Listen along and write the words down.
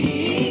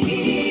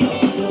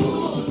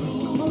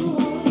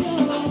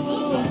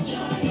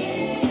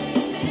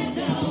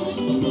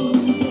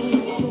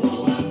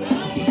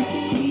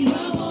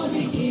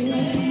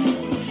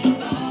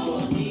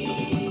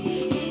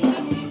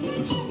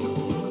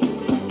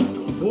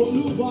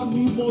Olúwa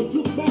mi mo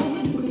dúpẹ́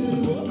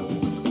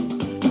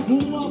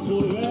fún ààbò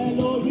rẹ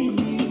lórí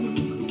mi.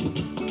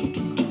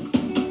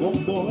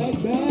 Ọ̀pọ̀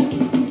ẹgbẹ́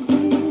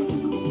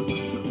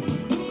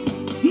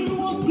tí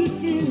wọ́n ti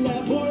filẹ̀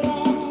bọ́ra.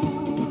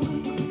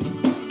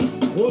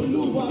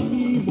 Olúwa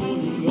mi mo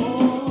yọ̀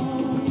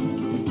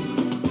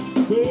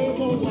pé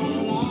mo wà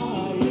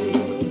láàyè.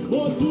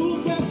 Mo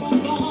dúpẹ́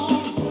bàbá.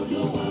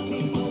 Olúwa mi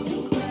mo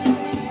dúpẹ́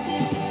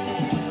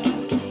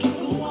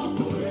fún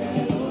ààbò rẹ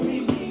lórí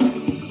mi.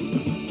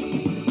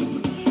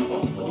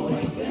 Ọ̀pọ̀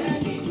ẹgbẹ́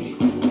mi ti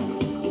kú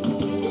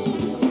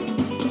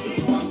tí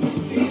wọ́n ti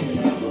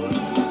filẹ̀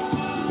bọ́ra.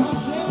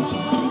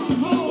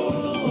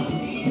 Olúwa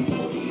mi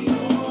mo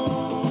yọ̀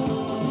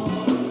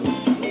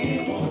pé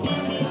mo wà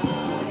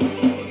láàyè.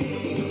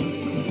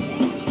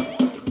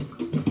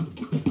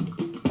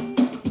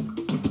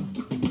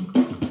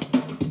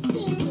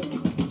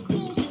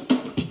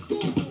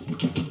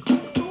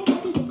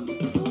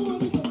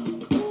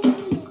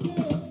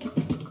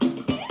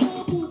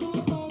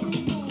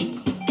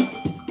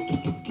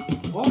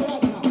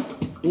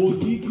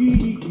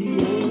 Òyìgìyìgì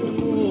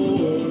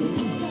ooo,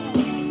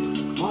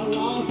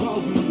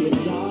 alábàwí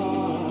ẹ̀dá,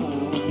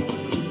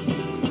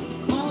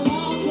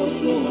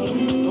 alákòóso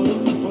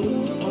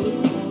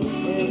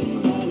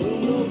ẹ̀ka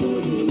lólógo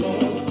jùlọ.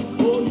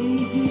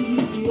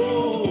 Òyìgìyìgì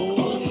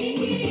ooo,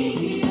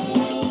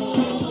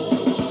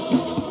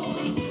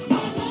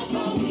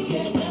 alábàwí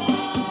ẹ̀dá,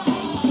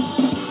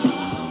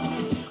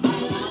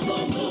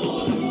 alákòóso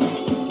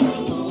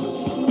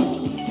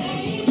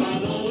ẹ̀ka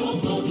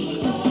lólógo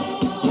jùlọ.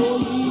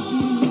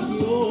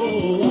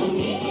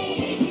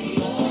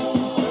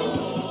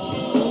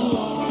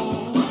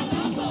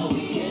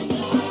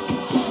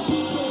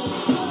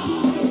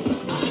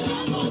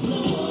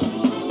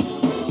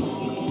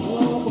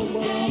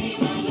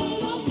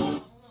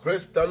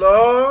 Praise the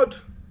Lord.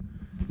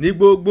 Ní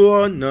gbogbo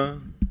ọ̀nà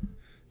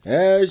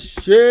ẹ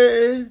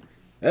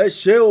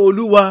ṣé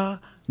Olúwa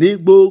ní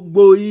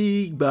gbogbo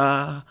ìgbà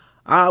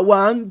àwa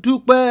ń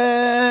dúpẹ́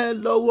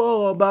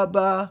lọ́wọ́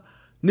bàbá.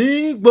 Ní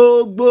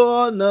gbogbo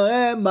ọ̀nà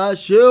ẹ mà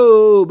ṣé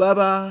o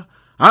bàbá.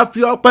 A fi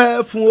ọpẹ́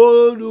fún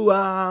Olúwa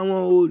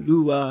àwọn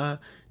olúwa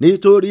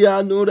nítorí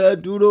àánú rẹ̀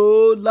dúró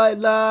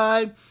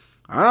láéláé.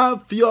 A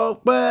fi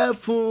ọpẹ́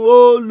fún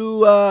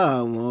Olúwa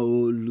àwọn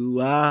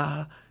olúwa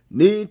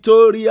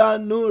nítorí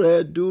àánú rẹ̀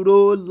dúró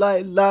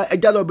láéláé. Ẹ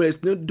já lọ bẹ̀rẹ̀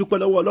sí ní dúpẹ́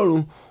lọ́wọ́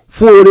Ọlọ́run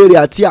fún oore rẹ̀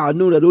àti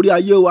àánú rẹ̀ lórí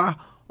ayé wa.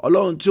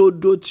 Ọlọ́run tí ó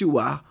dó tì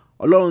wá,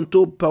 Ọlọ́run tó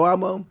pa wá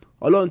mọ́,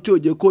 Ọlọ́run tí ò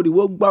jẹ́ kó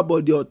ríwó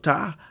gbàbọ̀dẹ̀ ọ̀tá.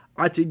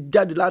 A ti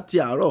jáde láti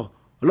àárọ̀,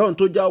 Ọlọ́run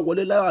tó já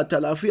wọlé láyọ̀ àti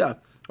àlàáfíà,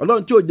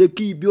 Ọlọ́run tí ò jẹ́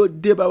kí ibi ó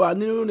dé bá wa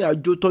nínú ìrìn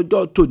àjò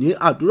tọjọ́ tòní.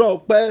 Àdúrà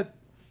ọpẹ́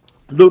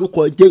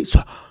lórúkọ Jésù,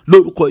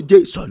 lórúkọ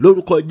Jésù,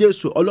 lórúkọ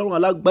Jésù. Ọlọ́run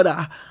alágbára,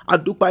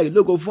 adúpẹ́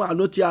ìlógo fún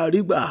àánú tí a rí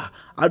gbà,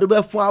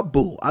 adúpẹ́ fún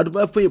ààbò,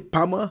 adúpẹ́ fún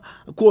ìpamọ́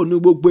kúrò ní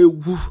gbogbo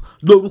ewu.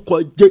 Lórúkọ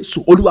Jésù,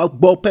 Olúwa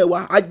gbọ́ ọpẹ́ wa.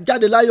 A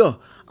jáde láyọ̀,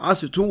 a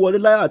sì tún wọlé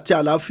láyọ̀ àti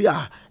àlàáfíà.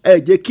 Ẹ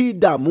jẹ́ kí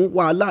ìdààmú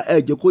wàhálà ẹ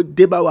jẹ́ kó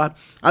dé bá wa.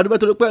 Adúpẹ́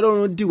torí pé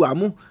Ọlọ́run dì wá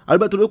mú,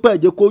 adúpẹ́ torí pé ẹ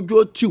jẹ́ kó ojú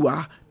ó tì wá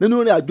nínú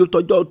ìrìn àjò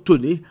tọjọ́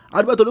tòní.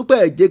 Adúpẹ́ torí pé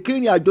ẹ jẹ́ kí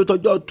ìrìn àjò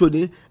tọjọ́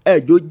tòní ẹ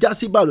jẹ́ ó já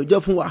sí ìbànújẹ́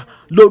fún wa.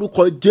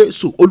 Lórúkọ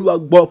Jésù, Olúwa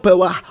gbọ́ ọpẹ́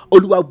wa,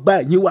 Olúwa gba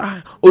ẹ̀yìn wa.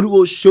 Olúwa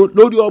o ṣeun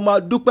lórí ọmọ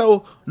adúpẹ́ o,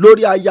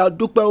 lórí aya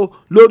adúpẹ́ o,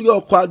 lórí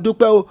ọkọ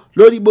adúpẹ́ o,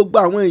 lórí gbogbo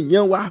àwọn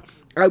èèyàn wa.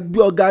 Agbé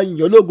ọ̀gá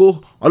yìn lógo.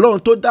 Ọlọ́run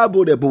tó dáàbò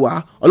rẹ̀ bò wá,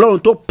 Ọlọ́run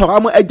tó pa wá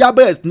mọ́. Ẹja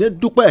bẹ̀rẹ̀ sí ní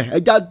dúpẹ́,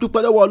 ẹja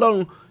dúpẹ́ lọ́wọ́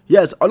Ọlọ́run.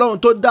 Yes, Ọlọ́run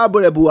tó dáàbò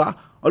rẹ̀ bò wá,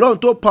 Ọlọ́run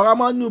tó pa wá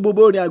mọ́ nínú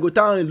gbogbo ìrìn àjò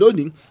tá a rìn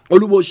lónìí.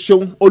 Olúwa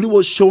ṣeun,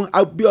 Olúwa ṣeun.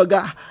 Agbé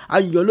ọ̀gá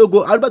ayìn lógo.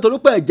 Adúpẹ́ torí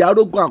pé ẹ̀jẹ̀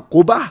arógun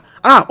àkóbá.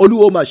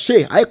 Olúwa mà ṣe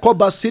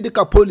àìkọ́ba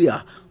sídìkà pólíà.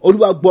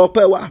 Olúwa gbọ́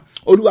ọpẹ́ wa,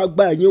 Olúwa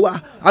gba ẹ̀yìn wa.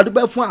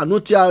 Adúpẹ́ fún àánú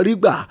tí a rí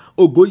gbà.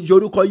 Ògo yí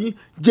orúkọ yín,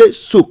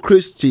 Jésù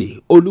Kristi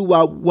Olúwa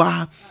wa.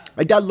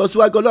 Ẹja lọ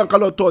síwájú Ọlọ́run ká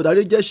lọ tọ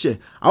ọ̀dárí jẹ́ṣẹ̀.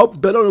 A ó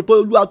bẹ̀ Ọlọ́run pé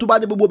Olúwa tó bá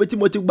ní gbogbo ibi tí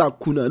mo ti gbà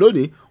kùnà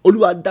lónìí,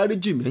 Olúwa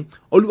dáríjì mí,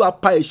 Olúwa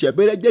pa ẹ̀ṣẹ̀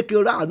mi rẹ́, jẹ́ kí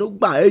n rá àánú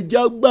gbà. Ẹ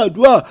jẹ́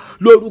gbàdúrà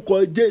lórúkọ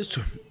Jésù,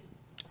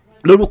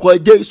 lórúkọ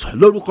Jésù,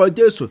 lórúkọ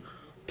Jésù.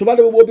 Tó bá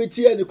ní gbogbo ibi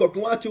tí ẹnì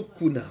kọ̀ọ̀kan wá ti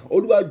kùnà,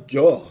 Olúwa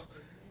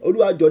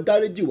jọ̀ọ́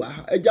dáríjì wá.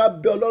 Ẹja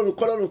bẹ̀ Ọlọ́run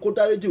kọ́lọ́run kó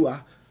dáríjì wá.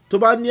 Tó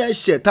bá ní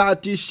ẹ̀ṣẹ̀ tá a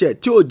ti ṣẹ̀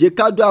tí ò jẹ́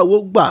kádùá àwọ̀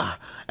gbà,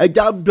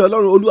 ẹja bẹ̀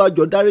Ọlọ́run, Olúwa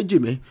jọ̀ọ́ dáríjì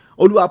mí,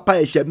 Olúwa pa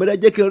ẹ̀ṣẹ̀ mi rẹ́,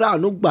 jẹ́ kí n rá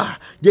àánú gbà,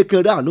 jẹ́ kí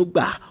n rá àánú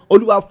gbà.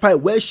 Olúwa fa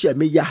ìwé ẹ̀ṣẹ̀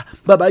mi ya.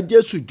 Bàbá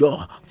Jésù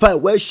jọ̀ọ́ fa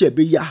ìwé ẹ̀ṣẹ̀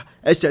mi ya.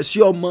 Ẹ̀ṣẹ̀ sí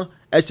ọmọ,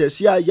 ẹ̀ṣẹ̀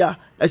sí aya,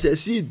 ẹ̀ṣẹ̀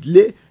sí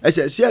ìdílé,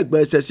 ẹ̀ṣẹ̀ sí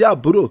ẹ̀gbọ́n, ẹ̀ṣẹ̀ sí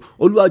àbúrò.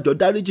 Olúwa jọ̀ọ́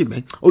dáríjì mí,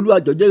 Olúwa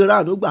jọ̀ọ́ jẹ́ kí n rá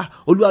àánú gbà.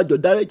 Olúwa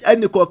jọ̀ọ́ dáríjì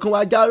ẹnì kọ̀ọ̀kan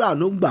wa, já rá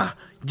àánú gbà.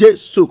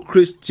 Jésù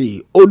Kristi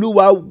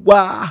Olúwa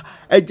wa.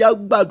 Ẹ jẹ́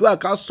gbàdúrà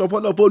ká sọ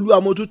fọ́nà pé Olúwa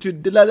mo tún ti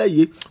dé lálẹ́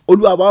yìí.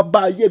 Olúwa wá bá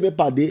ayé mi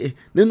pàdé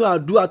nínú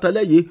àdúrà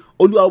tálẹ́ yìí.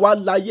 Olúwa wá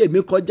la ayé mi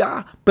kọjá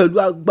pẹ̀lú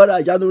agbára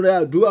ìyanu rẹ̀.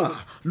 Àdúrà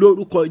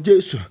lórúkọ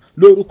Jésù,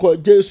 lórúkọ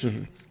Jésù.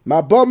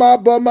 Máa bọ̀, máa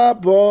bọ̀, máa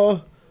bọ̀,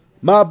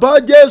 máa bọ̀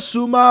Jésù,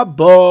 máa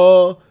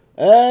bọ̀.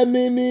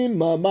 Ẹ̀mí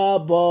mímọ́ máa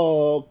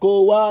bọ̀ kó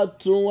wá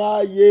tún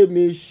ayé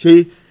mi ṣe.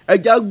 Ẹ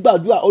jẹ́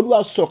gbàdúrà. Olúwa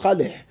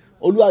sọ̀kalẹ̀,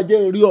 Olúwa jẹ́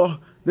n rí ọ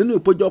nínú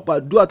ìpéjọpọ̀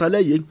àdúrà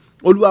tálẹ́ yìí.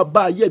 olúwa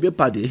bá ayé mi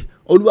pàdé,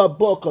 olúwa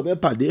bá ọkàn mi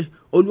pàdé,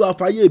 olúwa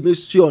fàyè mi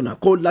sí ọ̀nà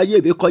kó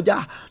láyé mi kọjá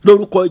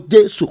lórúkọ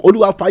Jésù.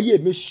 Olúwa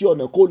fàyè mi sí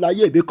ọ̀nà kó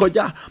láyé mi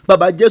kọjá.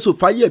 Bàbá Jésù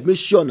fàyè mi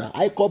sí ọ̀nà.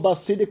 àìkọ́ba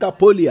sídìkà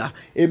pólíà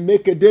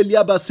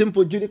èmékèdélíàbà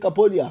símpò jùdíkà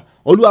pólíà.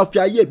 Olúwa fi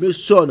ayé mi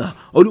sí ọ̀nà,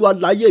 olúwa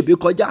láyé mi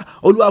kọjá,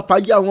 olúwa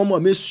fàyè àwọn ọmọ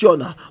mi sí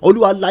ọ̀nà,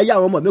 olúwa láyé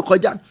àwọn ọmọ mi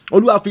kọjá,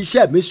 olúwa fi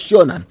iṣẹ́ mi sí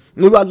ọ̀nà,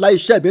 olúwa la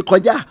iṣẹ́ mi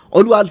kọjá,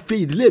 olúwa fi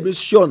ìdílé mi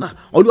sí ọ̀nà,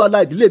 olúwa la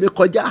ìdílé mi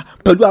kọjá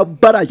pẹ̀lú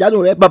agbára ìyanu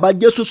rẹ. Bàbá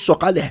Jésù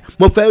sọ̀kalẹ̀,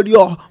 mo fẹ́ rí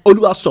ọ,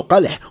 olúwa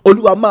sọ̀kalẹ̀,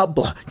 olúwa máa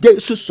bọ̀,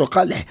 Jésù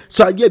sọ̀kalẹ̀,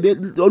 sọ ayé mi,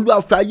 olúwa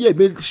fi ayé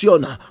mi sí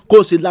ọ̀nà kó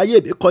o sì láyé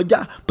mi kọjá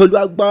pẹ̀lú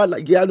agbára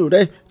ìyanu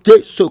rẹ,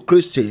 Jésù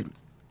Kristi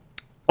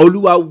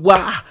olúwa wá.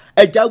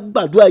 Ẹja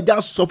gbàdúrà, ẹja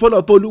sọ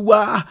fọ́nà pé olúwa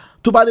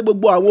tó bá ní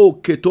gbogbo àwọn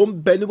òkè tó ń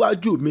bẹ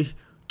níwájú mi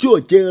tí ò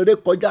jẹ́ eré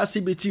kọjá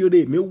síbi tí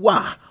ire mi wà,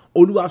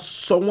 olúwa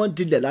sọ wọ́n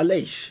dilẹ̀ lálẹ́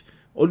yìí,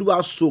 olúwa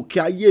sọ òkè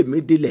ayé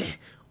mi dilẹ̀,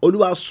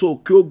 olúwa sọ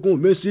òkè ogun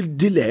mi sí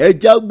dilẹ̀.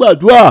 Ẹja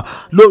gbàdúrà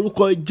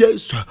lórúkọ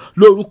Jésù,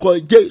 lórúkọ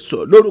Jésù,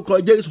 lórúkọ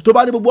Jésù. Tó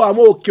bá ní gbogbo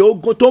àwọn òkè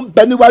ogun tó ń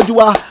bẹ níwájú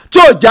wa tí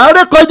ò jẹ́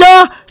eré kọjá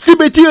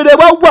síbi tí ire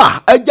wa wà,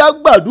 ẹja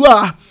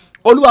gbàdúrà,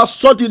 olúwa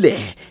sọ dilẹ̀.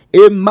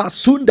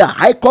 Emasunda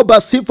àìkọ́ba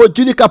sífò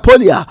jùdíkà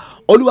pólíà.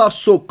 Olúwa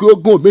sọ òkè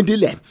ogun mi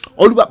dilẹ̀,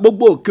 olúwa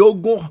gbogbo òkè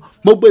ogun,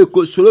 gbogbo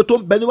ìkòsòrò tó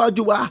ń bẹ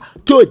níwájú wa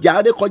tí ò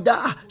jáde kọjá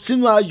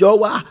sínú ayọ̀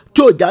wa,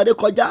 tí ò jáde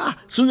kọjá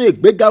sínú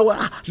ìgbéga wa,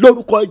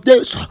 lórúkọ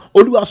Jésù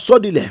olúwa sọ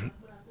dilẹ̀.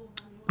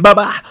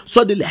 Baba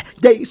sọdilẹ̀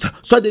Jésù,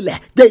 sọdilẹ̀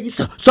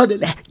Jésù,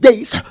 sọdilẹ̀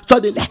Jésù,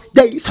 sọdilẹ̀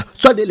Jésù,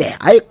 sọdilẹ̀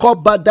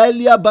àìkọ́ba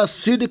dáìlíàbà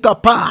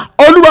sídìkàpá.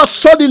 Olúwa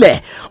sọdilẹ̀,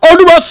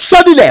 olúwa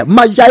sọdilẹ̀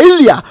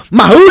mayailia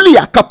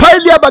mahulia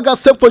kapailia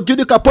sepo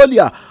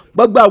judikapolia.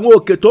 Gbogbo àwọn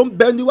òkè tó ń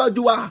bẹ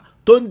níwájú wa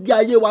tó ń di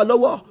ayé wa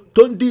lọ́wọ́,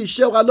 tó ń di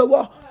iṣẹ́ wa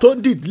lọ́wọ́, tó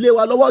ń di ìdílé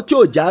wa lọ́wọ́ tí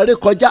ò járe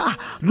kọjá,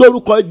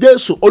 lórúkọ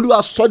Jésù olúwa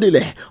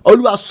sọdilẹ̀,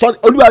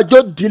 olúwa jó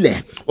dilẹ̀,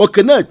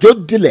 òkè náà jó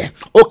dilẹ̀,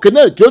 òkè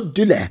náà jó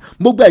dilẹ̀.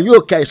 Gbogbo ẹ̀yin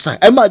òkè àìsàn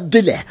ẹ máa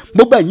dilẹ̀,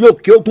 gbogbo ẹ̀yin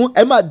òkè ogun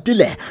ẹ máa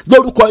dilẹ̀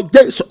lórúkọ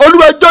Jésù,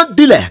 olúwa jó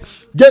dilẹ̀.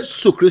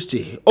 Jésù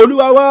Kristi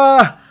olúwa wa.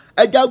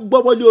 Ẹja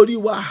gbọ́wọ́lé orí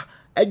wa,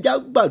 ẹja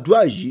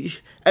gbàdúrà yìí,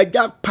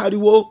 ẹja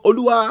pariwo,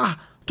 olúwa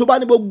tó bá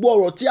ní gbogbo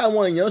ọ̀rọ̀ tí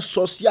àwọn èèyàn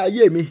sọ sí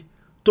ayé mi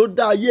tó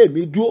dá ayé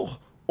mi dúró,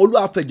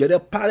 olúwa fẹ̀jẹ̀ rẹ̀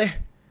parẹ́.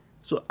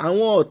 So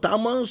àwọn ọ̀tá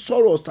máa ń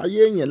sọ̀rọ̀ sáyé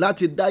èèyàn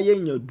láti dá ayé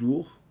èèyàn dúró.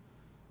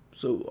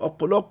 So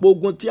ọ̀pọ̀lọpọ̀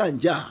ogun tí à ń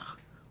jà,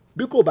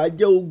 bí kò bá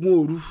jẹ́ ogun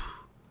òru,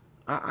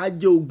 á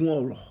jẹ́ ogun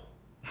ọ̀rọ̀.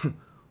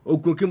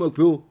 Ogun kí mo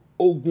pè ó,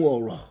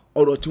 ogun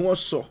ọ̀rọ̀ tí wọ́n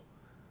sọ,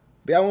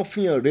 bí àwọn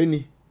fìyàn rẹ́ ni,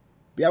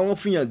 bí àwọn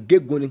fìyàn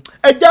gégùn ni.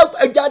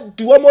 ẹja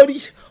dùwọ́ mọ́rí,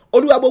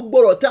 olúwa gbogbo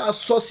ọ̀rọ̀ tí a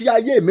sọ sí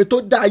ayé mi tó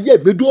dá ayé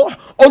mi dúró,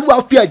 olúwa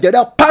fi ẹ̀jẹ̀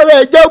rẹ̀ parẹ́.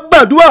 Ẹjẹ́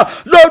gbàdúrà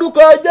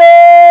lórúkọ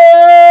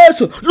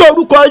Jésù,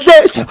 lórúkọ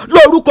Jésù,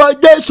 lórúkọ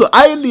Jésù.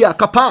 àìlíà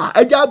kàpá,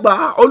 ẹjẹ́ àgbà,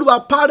 olúwa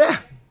parẹ́.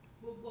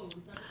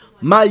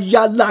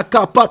 mayala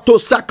kàpá tó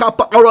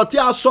sàkàpá. Ọ̀rọ̀ tí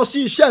a sọ sí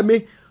iṣẹ́ mi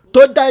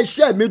tó dá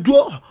iṣẹ́ mi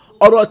dúró,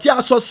 ọ̀rọ̀ tí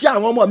a sọ sí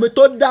àwọn ọmọ mi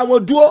tó dá wọn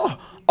dúró,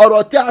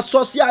 ọ̀rọ̀ tí a sọ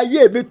sí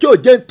ayé mi tí ò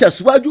jẹ́ ń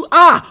tẹ̀síwájú,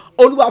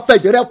 olúwa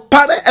fẹ̀jẹ̀ rẹ̀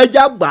parẹ́.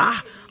 Ẹjẹ́ àgbà,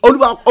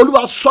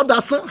 olúwa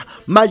sọdásán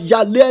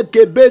mayalẹ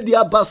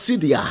kebedia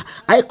basidia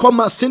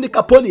àìkọ́mà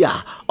síndikapolia.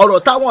 Ọ̀rọ̀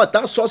táwọn ọ̀tá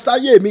sọ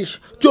sáyé mi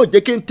tí ò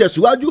jẹ́ kí n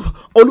tẹ̀síwájú,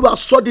 olúwa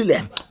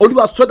sọdilẹ̀,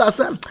 olúwa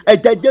sọdásán.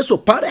 Ẹ̀jẹ̀ Jésù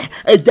parẹ́,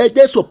 ẹ̀jẹ̀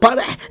Jésù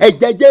parẹ́,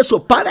 ẹ̀jẹ̀ Jésù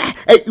parẹ́.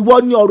 Ìwọ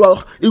ni ọ̀rọ̀,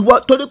 ìwọ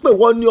torí pé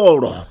ìwọ ni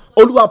ọ̀rọ̀,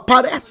 olúwa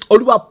parẹ́,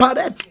 olúwa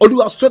parẹ́,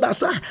 olúwa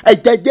sọdásán.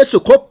 Ẹ̀jẹ̀ Jésù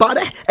kó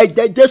parẹ́,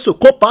 ẹ̀jẹ̀ Jésù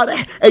kó parẹ́,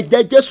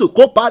 ẹ̀jẹ̀ Jésù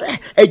kó parẹ́,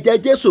 ẹ̀jẹ̀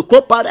Jésù kó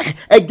parẹ́,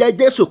 ẹ̀jẹ̀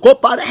Jésù kó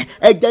parẹ́,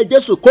 ẹ̀jẹ̀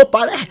Jésù kó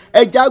parẹ́.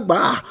 Ẹ̀jẹ̀ àgbà,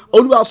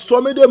 olúwa sọ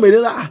mí di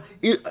òmìnira.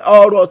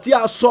 Ọ̀rọ̀ tí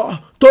a sọ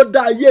tó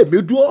dá ayé mi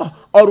dúró,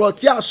 ọ̀rọ̀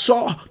tí a sọ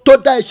tó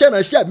dá iṣẹ́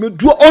ìránṣẹ́ mi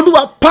dúró,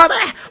 olúwa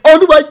parẹ́,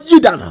 olúwa yí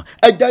dànù.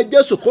 Ẹ̀jẹ̀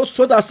Jésù kó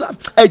sọdásán,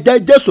 ẹ̀jẹ̀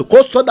Jésù kó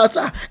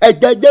sọdásán,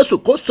 ẹ̀jẹ̀ Jésù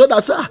kó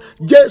sọdásán.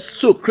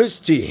 Jésù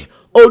Kristi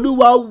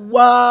olúwa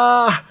wá.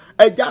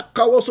 Ẹja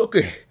káwọ́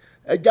sókè,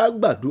 ẹja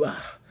gbàdúrà.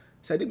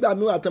 Sẹ́dígbà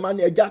mi wà tẹ́ bá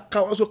ní ẹja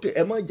káwọ́ sókè,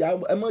 ẹ má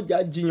jà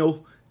jiyàn o.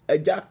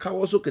 Ẹja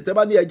káwọ́ sókè, tẹ́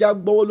bá ní ẹja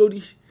gbọ́wọ́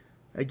lórí,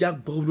 ẹja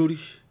gbọ́wọ́ lórí.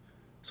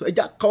 So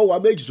ẹja káwọ́ wa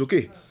méjì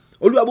sókè.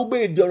 Olúwa gbogbo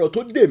ìdí ọ̀rọ̀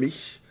tó dè mí,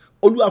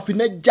 olúwa fi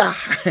iná já.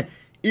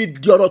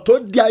 Ìdí ọ̀rọ̀ tó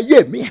di ayé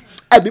mi,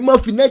 ẹ̀mí mọ́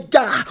fi iná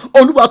já.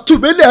 Olúwa tú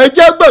mi lẹ̀.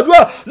 Ẹja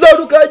gbàdúrà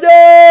lórúkọ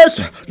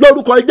Jésù,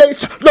 lórúkọ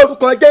Jésù,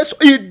 lórúkọ Jésù.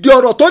 Ìdí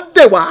ọ̀rọ̀ tó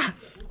dè wá,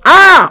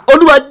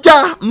 olúwa já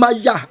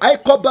maya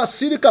àìkọ́ba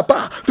síríkàpá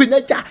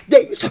fìnẹ́jà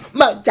Jésù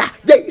maya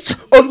Jésù.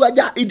 Olúwa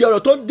já ìdí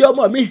ọ̀rọ̀ tó ń di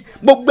ọmọ mi,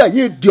 gbogbo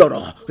ẹ̀yin ìdí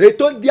ọ̀rọ̀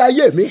ètò ń di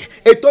ayé mi,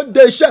 ètò ń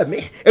de iṣẹ́ mi,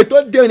 ètò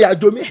ń de ìrìn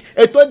àjò mi,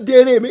 ètò ń de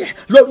eré mi,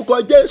 lórúkọ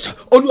Jésù.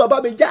 Olúwa bá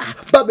mi já,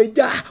 bá mi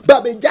já, bá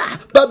mi já,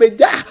 bá mi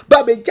já, bá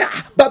mi já,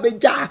 bá mi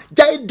já.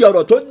 Já ìdí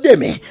ọ̀rọ̀ tó ń dè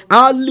mí.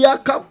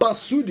 Aliakapa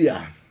sudia.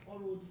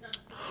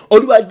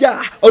 olúwa já,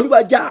 olúwa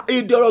já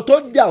ìdè ọ̀rọ̀ tó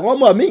dè àwọn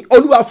ọmọ mi,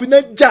 olúwa fi iná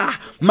já.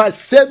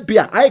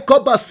 Masebia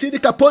àìkọ́ba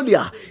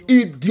síríkàpọ́lìà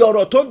ìdè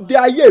ọ̀rọ̀ tó dè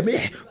ayé mi,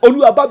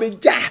 olúwa bá mi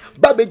já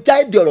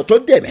ìdè ọ̀rọ̀ tó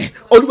dè mí,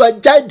 olúwa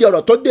já ìdè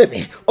ọ̀rọ̀ tó dè mí,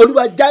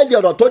 olúwa já ìdè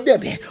ọ̀rọ̀ tó dè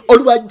mí,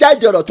 olúwa já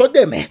ìdè ọ̀rọ̀ tó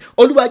dè mí,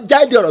 olúwa já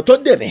ìdè ọ̀rọ̀ tó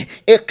dè mí.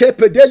 Èké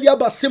pèdélíà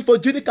bá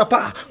sífojúríkàpá,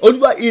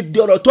 olúwa ìdè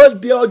ọ̀rọ̀ tó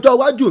dè ọjọ́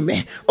iwájú mi,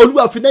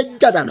 olúwa fi iná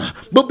já dànù.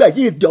 Gbogbo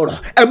ẹ̀yin ìdè ọ̀rọ̀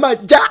ẹ máa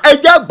já, ẹ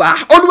já gbà,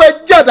 olúwa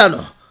já dànù.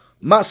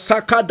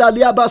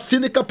 Masakadaliaba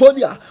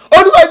sinikapolia,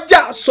 olúwa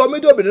já, sọ mí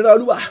di òmìnira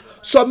olúwa,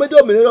 sọ mí di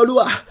òmìnira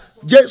olúwa.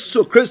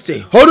 Jésù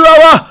Kristi olúwa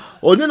wa,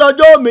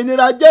 onílọ́jọ́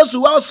òmìnira, Jésù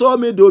wá sọ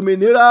mí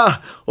dòmìnira.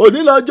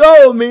 Onílọ́jọ́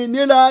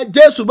òmìnira,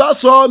 Jésù bá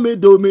sọ mí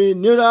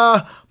dòmìnira.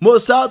 Mo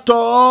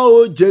sátọ̀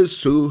ọ́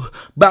Jésù,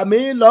 gbà mí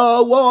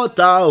lọ́wọ́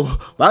ọ̀tá o,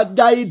 wá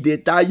dá ìdè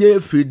táyé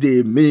fìdè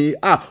mi.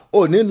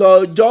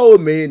 Onílọ́jọ́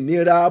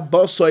òmìnira,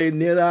 bọ́ sọ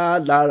ìnira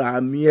lára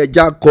mi,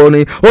 ẹja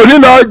kọrin.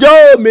 Onílọ́jọ́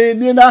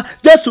òmìnira,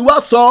 Jésù wá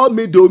sọ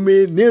mí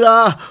dòmìnira.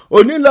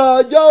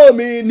 Onílọ́jọ́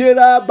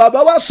òmìnira, bàbá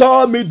wá sọ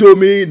mí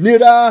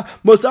dòmìnira.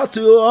 Mo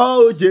sátọ̀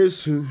ọ́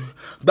Jésù,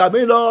 gbà mí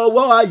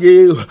lọ́wọ́ ayé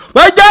o,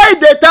 wá dá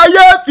ìdè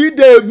táyé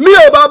fìdè mi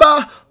o bàbá.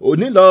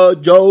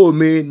 Onílọ́jọ́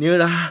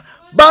òmìnira,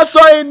 bá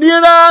sọ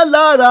ìnira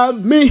lára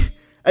mi.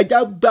 Ẹja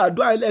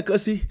gbàdúrà ẹlẹ́ẹ̀kan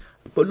sí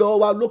pẹ̀lú ọwọ́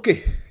wa lókè.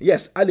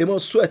 Yes, a lè mọ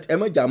sweat, ẹ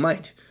mọ jà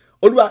mind.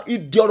 Olúwa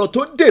ìdè ọ̀rọ̀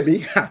tó dè mí,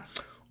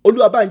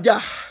 olúwa bá ń já,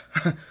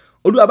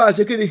 olúwa bá ń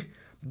ṣe kíni,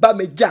 bá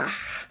mi já,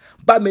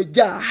 bá mi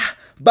já,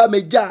 bá mi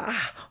já.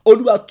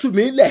 Olúwa tú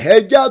mi lẹ̀,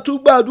 ẹja tún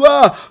gbàdúrà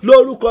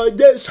lórúkọ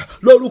Jésù,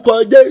 lórúkọ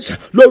Jésù,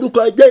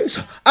 lórúkọ Jésù.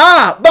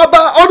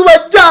 Bàbá olúwa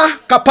já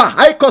kàpá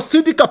àìkọ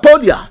sídìí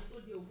kàpọ́ọ̀lìà.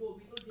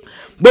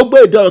 Gbogbo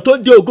ìdè ọ̀rọ̀ tó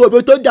di ògo mi,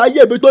 tó di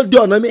ayé mi, tó di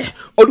ọ̀nà mi,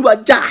 olúwa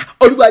já,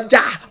 olúwa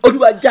já,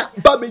 olúwa já,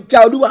 bá mi já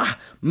olúwa.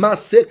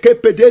 Maseke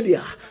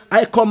pedelia,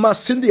 àìkọ́ ma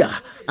sindia,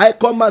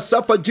 àìkọ́ ma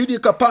sáfà jírí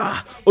kápá.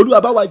 Olúwa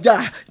bá wa já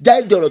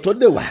ìdè ọ̀rọ̀ tó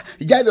dè wá,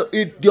 já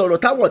ìdè ọ̀rọ̀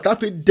táwọn ọ̀tá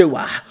fi dè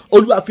wá,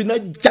 olúwa fi iná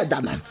já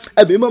dànù.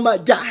 Ẹ̀mí mọ́ máa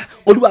já,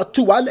 olúwa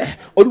tú wa lẹ̀,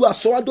 olúwa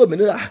sọ wá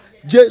dòmìnira.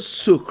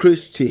 Jésù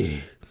Kristi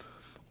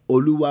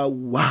olúwa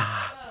wa,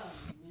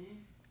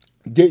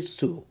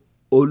 Jésù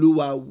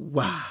olúwa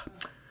wa.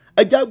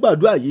 Ẹ jẹ́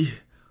gbàdúrà yìí.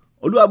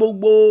 Olúwa,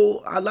 gbogbo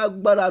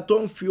alágbára tó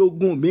ń fi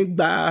ogun mi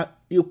gba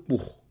ipò,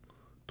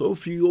 tó ń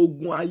fi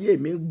ogun ayé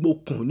mi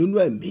gbókùn nínú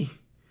ẹ̀mí,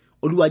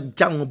 olúwa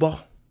já wọn bọ́.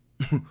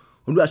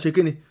 Olúwa ṣe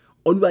kí ni?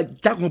 Olúwa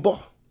já wọn bọ́.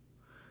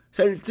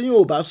 Sẹ́ni tí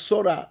yóò bá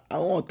ṣọ́ra,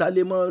 àwọn ọ̀tá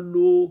lè máa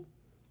lo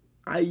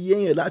ayé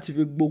yẹn láti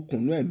fi gbókùn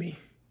nínú ẹ̀mí.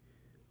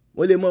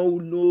 Wọ́n lè máa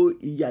lo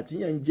ìyà tí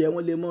yẹn ń jẹ,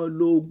 wọ́n lè máa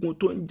lo ogun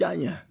tó ń jà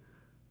yẹn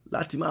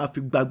láti máa fi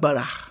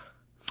gbàgbára.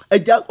 Ẹ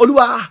jẹ́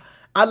olúwa,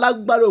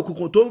 alágbára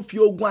òkùnkùn tó ń fi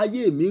ogun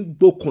ayé mi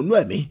gbókùnú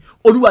ẹ̀mí,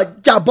 olúwa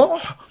jábọ́.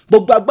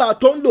 Gbogbo agbára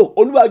tó ń lò,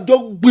 olúwa jọ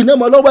gbiná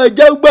mọ́ lọ́wọ́. Ẹ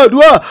jẹ́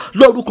gbàdúrà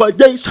lórúkọ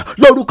Jésù,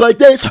 lórúkọ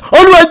Jésù.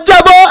 Olúwa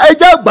jábọ́, ẹ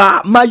jẹ́ gbà.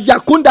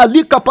 Mayakunda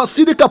likapa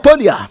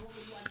sirikapolia,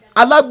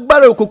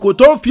 alágbára òkùnkùn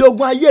tó ń fi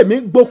ogun ayé mi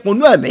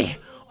gbókùnú ẹ̀mí,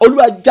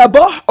 olúwa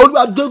jábọ́,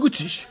 olúwa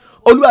dógùtì,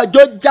 olúwa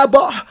jọ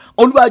jábọ́,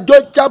 olúwa jọ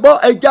jábọ́.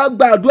 Ẹ jẹ́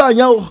gbàdúrà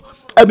yẹn o,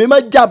 ẹ̀mí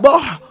máa jábọ́.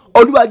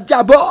 Olúwa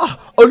jábọ́,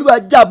 olúwa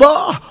jábọ́,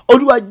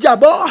 olúwa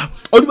jábọ́,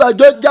 olúwa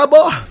jọ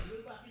jábọ́.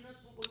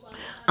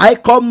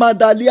 Àìkọ́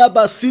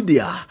madaliaba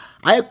sídìá,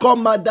 àìkọ́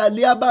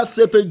madaliaba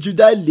sefe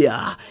judalia,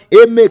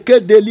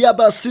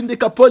 emekadeliaba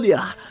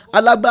sindikapolia.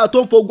 Alágbára tó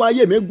ń fogun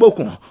ayé mi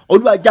gbókùn,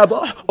 olúwa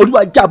jábọ́,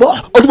 olúwa jábọ́,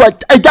 olúwa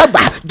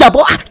ẹjágbá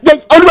jábọ́,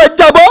 olúwa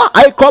jábọ́.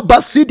 Àìkọ́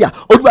basídìá,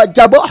 olúwa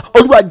jábọ́,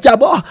 olúwa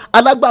jábọ́.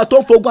 Alágbára tó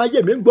ń fogun ayé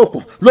mi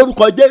gbókùn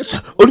lórúkọ Jésù,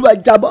 olúwa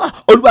jábọ́,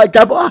 olúwa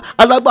jábọ́.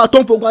 Alágbára tó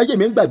ń fogun ayé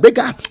mi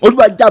gbàgbéga,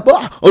 olúwa jábọ́,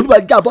 olúwa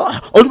jábọ́,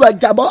 olúwa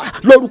jábọ́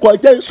lórúkọ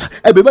Jésù.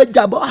 Ẹ̀mí mi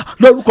jábọ́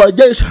lórúkọ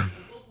Jésù.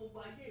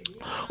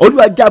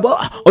 Olúwa jábọ́,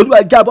 olúwa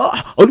jábọ́,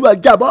 olúwa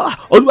jábọ́,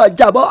 olúwa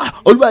jábọ́,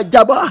 olúwa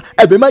jábọ́.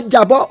 Ẹ̀mí máa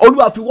jábọ́,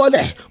 olúwa fi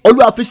wọlẹ̀,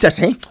 olúwa fi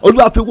sẹ̀sìn,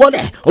 olúwa fi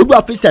wọlẹ̀, olúwa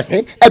fi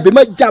sẹ̀sìn. Ẹ̀mí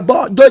máa jábọ́,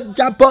 jó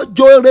jábọ́,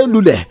 jó ré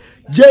lulẹ̀.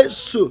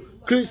 Jésù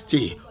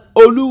Kristi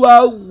olúwa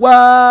wá.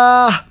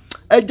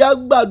 Ẹ jẹ́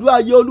gbàdúrà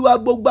yìí. Olúwa,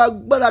 gbogbo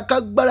agbára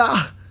kágbára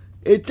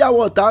etí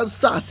àwọn ọ̀tá ń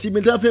sà sí mi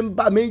tí wọ́n fi ń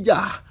bá mi jà,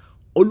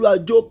 olúwa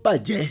jó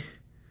bàjẹ́.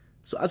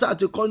 So as I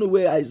take on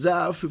away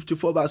Isaiah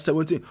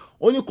 54:17,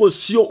 ó ní kò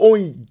sí ohun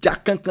ìjà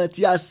kankan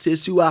tí a ṣe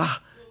sí wa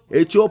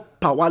èyí tí ó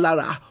pa wá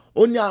lára.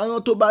 Ó ní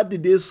àwọn tó bá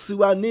dìde sí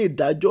wa ní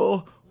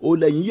ìdájọ́,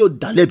 olẹ́yìn yóò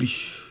dá lẹ́bi.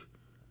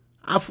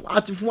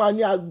 A ti fún wa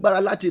ní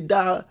agbára láti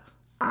dá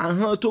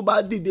àwọn tó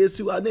bá dìde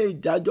sí wa ní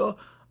ìdájọ́,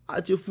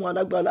 a ti fún wa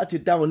lágbára láti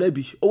dá wọn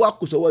lẹ́bi. Ó wá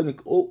kù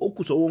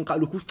sọ́wọ́ ń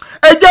kálukú.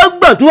 Ẹ jẹ́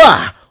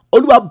gbàdúrà,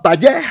 olúwa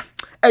bàjẹ́,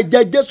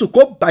 ẹ̀jẹ̀ Jésù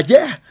kó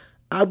bàjẹ́.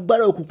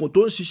 Agbára òkùnkùn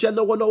tó ń ṣiṣẹ́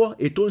lọ́wọ́lọ́wọ́,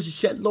 ètò ń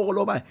ṣiṣẹ́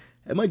lọ́wọ́lọ́wọ́ báyìí,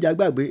 ẹ má jẹ́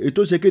gbàgbé,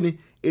 ètò ń ṣe kíni,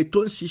 ètò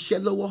ń ṣiṣẹ́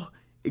lọ́wọ́.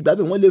 Ìgbà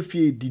míì wọ́n lè fi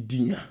èdìdì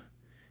yàn,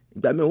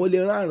 ìgbà míì wọ́n lè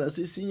rán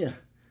sí yàn,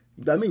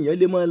 ìgbà míì yẹn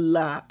lè máa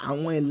la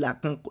àwọn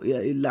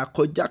ìlà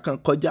kọjá kan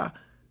kọjá.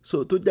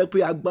 So tó jẹ́ pé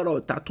agbára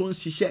ọ̀tá tó ń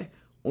ṣiṣẹ́,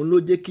 òun ló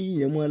jẹ́ kí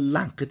yẹn máa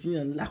la nǹkan tí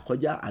yẹn ń là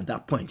kọjá at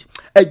that point.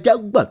 Ẹ jẹ́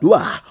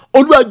gbàdúrà,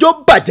 olúwa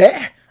jọ̀ọ́ bàjẹ́.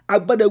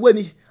 Agbára ewé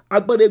ni,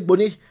 agbára egbò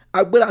ni,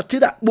 agbára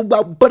tíra gbogbo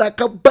agbára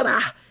kábára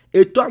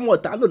ètò àwọn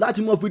ọ̀tá lò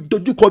láti mọ̀ fi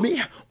dojúkọ mi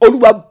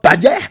olúwa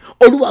bàjẹ́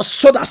olúwa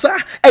sọ́dàsá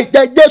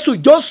ẹ̀jẹ̀ jésù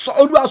jọ sọ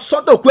olúwa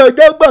sọ́dọ̀kọ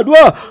ẹ̀jẹ̀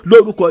gbàdúrà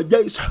lórúkọ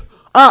jésù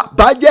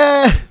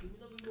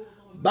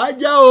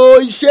bàjẹ́ o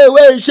iṣẹ́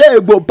ìwé iṣẹ́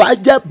ègbò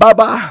bàjẹ́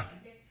bàbá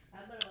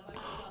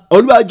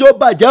olúwa jọ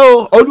bàjẹ́ o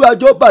olúwa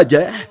jọ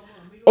bàjẹ́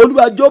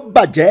olúwa jọ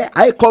bàjẹ́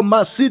àìkọ́mà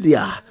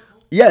sídìá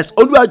yes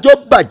olúwa jọ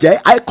bàjẹ́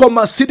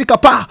àìkọ́mà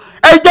sídìkápá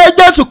ẹ̀jẹ̀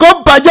jésù kò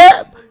bàjẹ́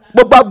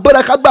gbogbo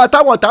agbára kágbára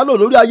táwọn ọ̀tá lò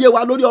lórí ayé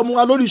wa lórí ọmọ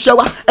wa lórí iṣẹ́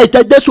wa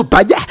ẹ̀jẹ̀ jésù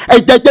bàjẹ́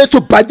ẹ̀jẹ̀ jésù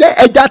bàjẹ́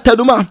ẹ̀jẹ̀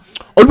àtẹnumọ́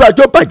olúwa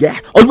jọ bàjẹ́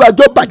olúwa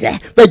jọ bàjẹ́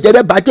ẹ̀jẹ̀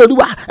rẹ bàjẹ́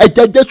olúwa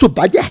ẹ̀jẹ̀ jésù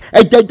bàjẹ́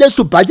ẹ̀jẹ̀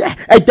jésù bàjẹ́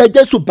ẹ̀jẹ̀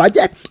jésù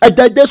bàjẹ́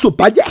ẹ̀jẹ̀ jésù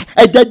bàjẹ́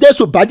ẹ̀jẹ̀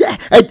jésù bàjẹ́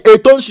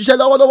ètò ń ṣiṣẹ́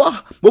lọ́wọ́lọ́wọ́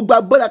gbogbo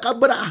agbára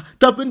kágbára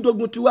tó fi ń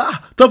dogun tiwa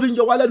tó fi ń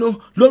yọ wá lẹ́nu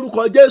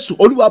lórúkọ jésù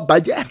olúwa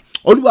bàjẹ́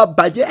olúwa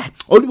bàjẹ́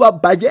olúwa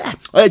bàjẹ́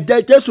ẹ̀jẹ̀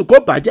jésù kò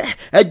bàjẹ́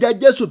ẹ̀jẹ̀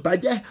jésù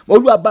bàjẹ́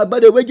olúwa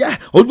bàbáre wéjẹ́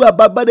olúwa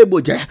bàbáre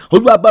bòjẹ́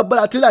olúwa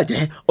bàbára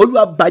tílàjẹ́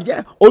olúwa bàjẹ́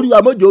olúwa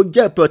mọ́jọ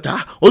jẹ́ pẹ̀tà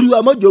olúwa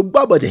mọ́jọ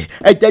gbàbọ̀dẹ̀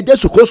ẹ̀jẹ̀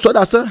jésù kò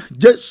sọ́dà sán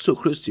jésù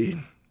kristi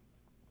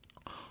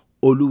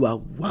olúwa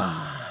wá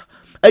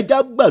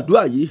ẹ̀jẹ̀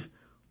gbàdúrà yìí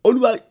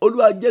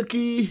olúwa jẹ́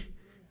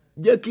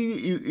kí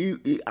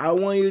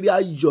àwọn eré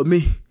ayọ̀ mi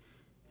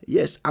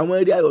yes àwọn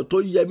eré ayọ̀ tó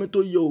yẹ mi tó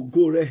yẹ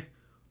ògo rẹ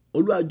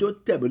olúwa jọ̀ọ́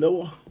tẹ̀ mí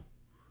lọ́wọ́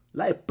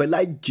láìpẹ́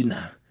láì jìnnà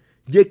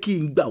jẹ́ kí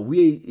n gbà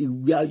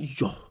ìwé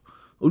ayọ̀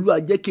olúwa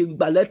jẹ́ kí n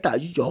gba lẹ́tà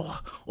ayọ̀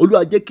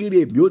olúwa jẹ́ kí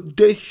ire mi ó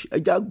dé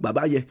ẹja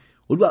bàbá yẹn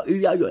olúwa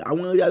ire ayọ̀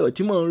àwọn ire ayọ̀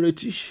tí mò ń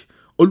retí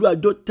olúwa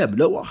jọ̀ọ́ tẹ̀ mí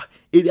lọ́wọ́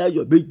ire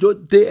ayọ̀ mi jọ̀ọ́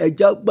dé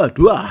ẹja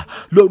gbàdúrà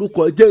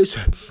lórúkọ jésù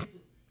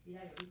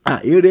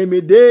ire mi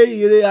dé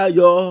ire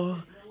ayọ̀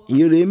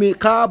ire mi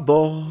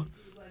káàbọ̀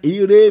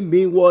ire mi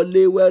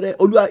wọlé wẹ́rẹ́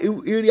olúwa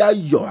ire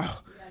ayọ̀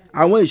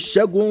àwọn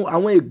ìṣẹ́gun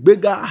àwọn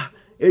ìgbéga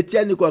etí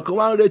ẹnì kọ̀ọ̀kan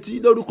wá ń retí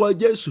lórúkọ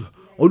jésù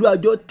olúwa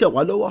jọ̀ọ́ tẹ̀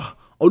wá lọ́wọ́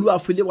olúwa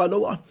fi lé wa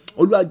lọ́wọ́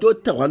olúwa jọ̀ọ́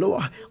tẹ̀ wá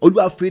lọ́wọ́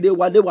olúwa fi lé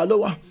wa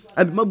lọ́wọ́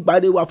ẹ̀mí mọ́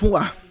gbàdé wa fún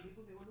wa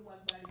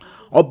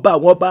ọba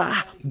àwọn ọba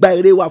gba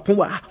ire wa fún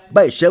wa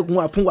gba ìṣẹ́gun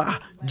wa fún wa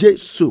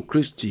jésù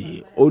kristi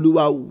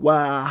olúwa wa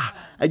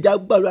ẹja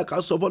gbàdúrà ká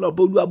sọ fọlọ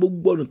bó olúwa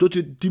gbogbo ọ̀nà tó ti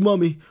dí mọ́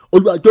mi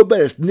olúwa tó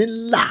bẹ̀rẹ̀ sí ní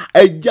là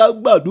ẹja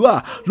gbàdúrà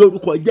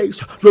lórúkọ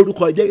jésù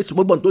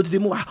gbogbo ọ̀nà tó ti dí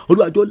mú wa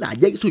olúwa tó là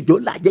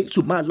jésù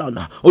máa la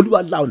ọ̀nà olúwa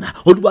la ọ̀nà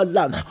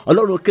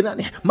ọlọ́run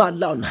kínání máa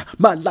la ọ̀nà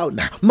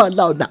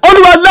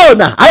olúwa la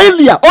ọ̀nà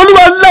àìlíà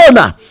olúwa la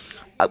ọ̀nà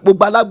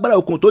gbogbo alágbára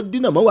òkun tó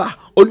dínà mọ́ wa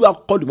olúwa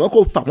kọlù mọ́ kó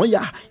fà wọ́n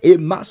ya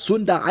èèmà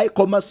sunda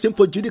àìkọ́mọ́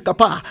sínfọ̀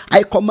judikapa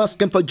àìkọ́mọ́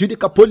sínfọ̀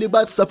judikapo lè bá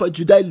sẹ́fọ̀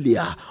juda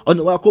ilẹ̀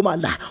ọ̀nà wa kó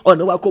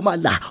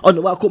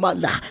máa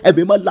là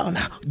ẹ̀mí mọ́ la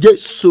ọ̀nà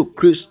jésù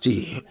kristi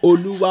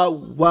olúwa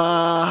wa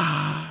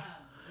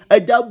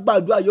ẹja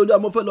gbàdúrà yìí olúwa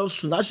mo fẹ́ lọ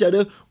sùn láṣẹ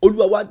rẹ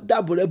olúwa wa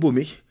dáàbò rẹ bò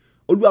mí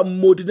olúwa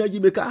mo dín yí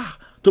mi ká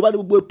tó bá ní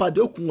gbogbo ìpàdé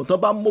òkùnkùn tó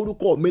bá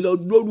mórúkọ mi lọ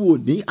lóru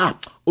òní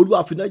olúwa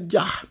fi náà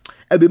jà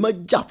ẹ̀bí máa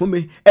jà fún mi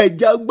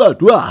ẹ̀jẹ̀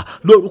gbàdúrà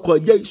lórúkọ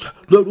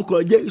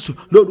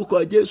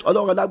jésù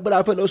ọlọ́run alágbára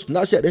fẹ́ lọ sùn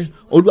láṣẹ rẹ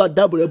olúwa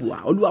dáàbò rẹ bò wá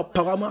olúwa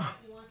paramọ́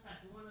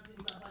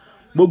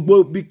gbogbo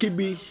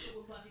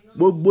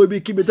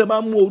ibikíbi tó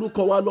máa mú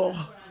orúkọ wa lọ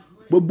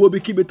gbogbo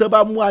ibikíbi tó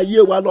máa mú ayé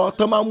wa lọ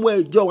tó máa mú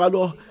ẹjọ́ wa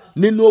lọ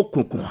nínú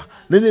òkùnkùn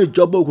nínú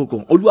ìjọba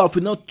òkùnkùn olúwa fi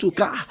náà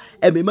túká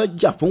ẹ̀mí máa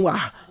jà fún wa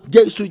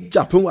jésù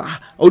jà fún wa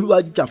olúwa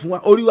jà fún wa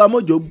orí wa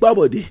mọ́jọ́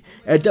gbàbọ̀dé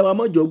ẹ̀dá wa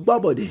mọ́jọ́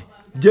gbàbọ̀dé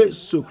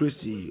jésù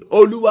kristi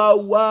olúwa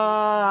wa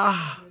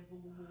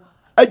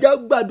ẹjẹ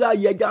gbàdúrà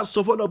yẹ ẹjẹ sọ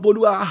fọlọ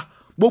bolúwa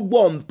gbogbo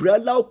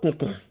ọmbrẹ́là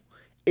òkùnkùn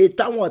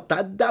ìtàwọn ọ̀tá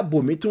dàbò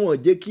mi tí wọ́n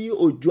jẹ́ kí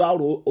òjò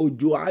àrò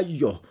òjò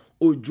ayọ̀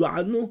òjò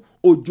àánú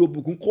òjò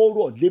òbùkún kó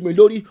rọ̀ lé mi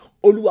lórí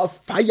olúwa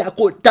fàyà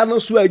kó dáná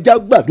sun ẹjẹ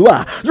gbàdúrà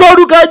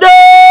lórúkọ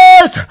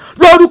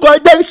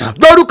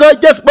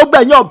jésù gbogbo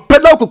ẹ̀yin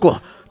ọmbrẹ́là òkùnkùn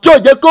tí ò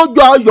jẹ́ kí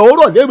òjò ayọ̀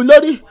rọ̀ lé mi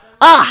lórí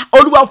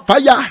olúwa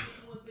fàyà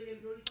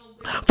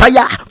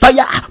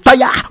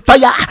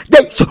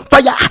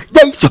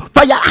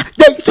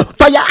jésù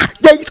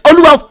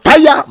olúwa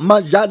fàyà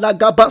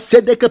majalagaba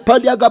sedeke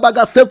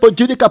paliagabaga sẹ́fọ̀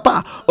jìnnìkapa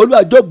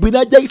olúwa jó gbiná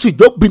jésù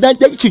jó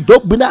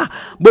gbiná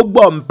gbogbo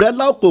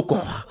ọ̀mbrẹ́là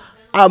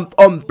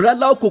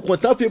òkùnkùn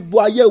tán fi bu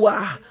ayé wa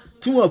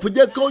tí wọ́n fi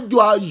jẹ́ kí òjò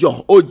ayọ̀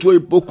òjò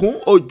ìbùkún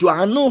òjò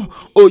àánú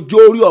òjò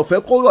orí ọ̀fẹ́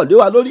kó rọ̀ lé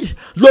wa lórí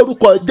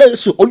lórúkọ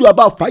jésù olúwa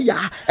bá fàyà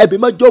ẹ̀mí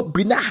mọ́ jó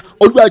bínà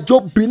olúwa jó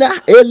bínà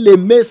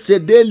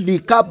elemesede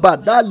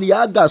likabada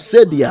liaga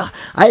sedia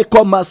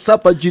àìkọ́mà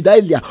sáfà jìdá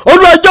ilẹ̀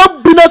olúwa jó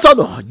bínà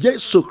sọ̀nà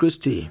jésù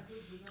kristi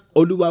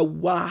olúwa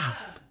wá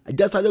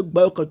ẹ̀já sáré gba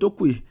ọkàn tó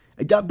kù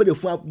ẹ̀já bèrè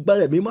fún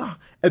agbára ẹ̀mí mọ́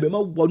ẹ̀mí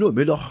mọ́ wọnú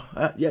mi lọ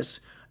yes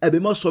ẹ̀mí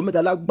mọ́ sọ mí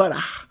dà lágbára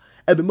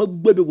ẹ̀mí mọ́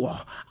gbẹ̀mí wọ̀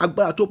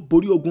agbára tó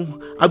borí ogun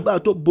agbára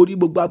tó borí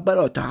gbogbo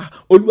agbára ọ̀tá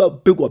olúwa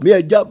bẹ̀wọ̀ mi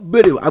ẹja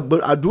béèrè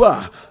àdúrà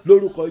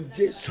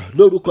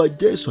lórúkọ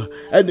jésù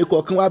ẹnì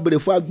kọ̀ọ̀kan wá béèrè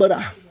fún agbára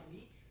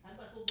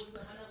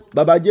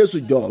bàbá jésù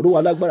jọ rúwa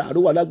lágbára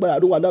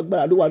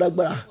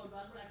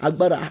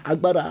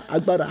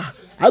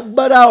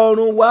agbára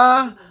ọ̀run wá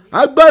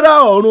agbára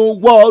ọ̀run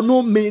wọnú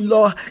mi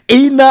lọ.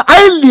 Iná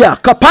àìlíà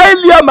kàpá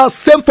àìlíà máa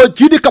sẹ́ńfọ̀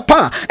jíde kàpá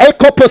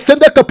ẹ̀kọ́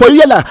pọ̀sẹ́ndẹ̀ kàpọ̀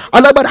yẹlà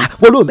alágbára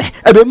wọnú mi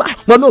ẹ̀mí má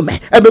wọnú mi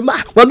ẹ̀mí má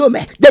wọnú mi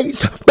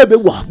Jésù gbẹ̀mí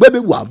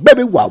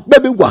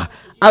wọ̀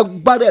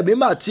agbára ẹ̀mí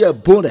má ti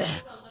ẹ̀bùn rẹ̀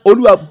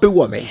Olúwa gbé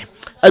wọ̀ mí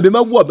ẹ̀mí má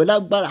wọ̀ mí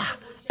lágbára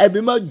ẹ̀mí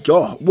má jọ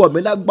wọ̀ mí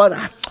lágbára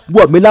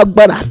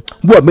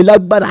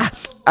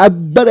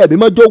agbára ẹ̀mí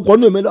má jọ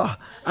wọnú mi lọ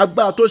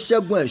agbára tó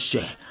ṣẹ́gun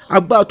ẹ̀ṣẹ̀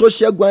agbára tó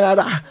ṣẹ́gun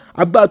ara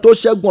agbára tó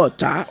ṣẹ́gun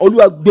ọ̀tá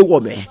Olúwa gbé wọ̀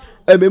mí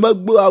ẹ̀mí má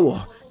gbé wa wọ̀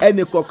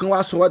ẹnì kọ̀ọ̀kan wá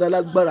sọ wá dá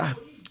lágbára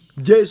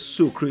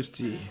Jésù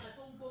Kristi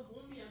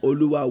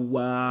Olúwa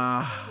wa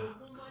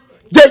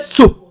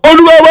Jésù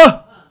Olúwa wa.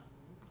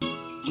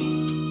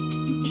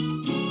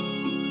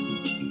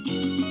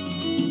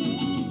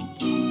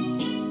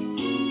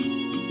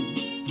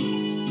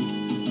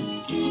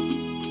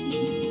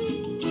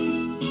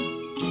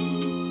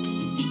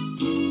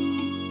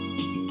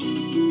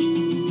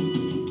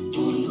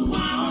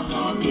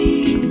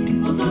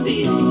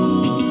 Be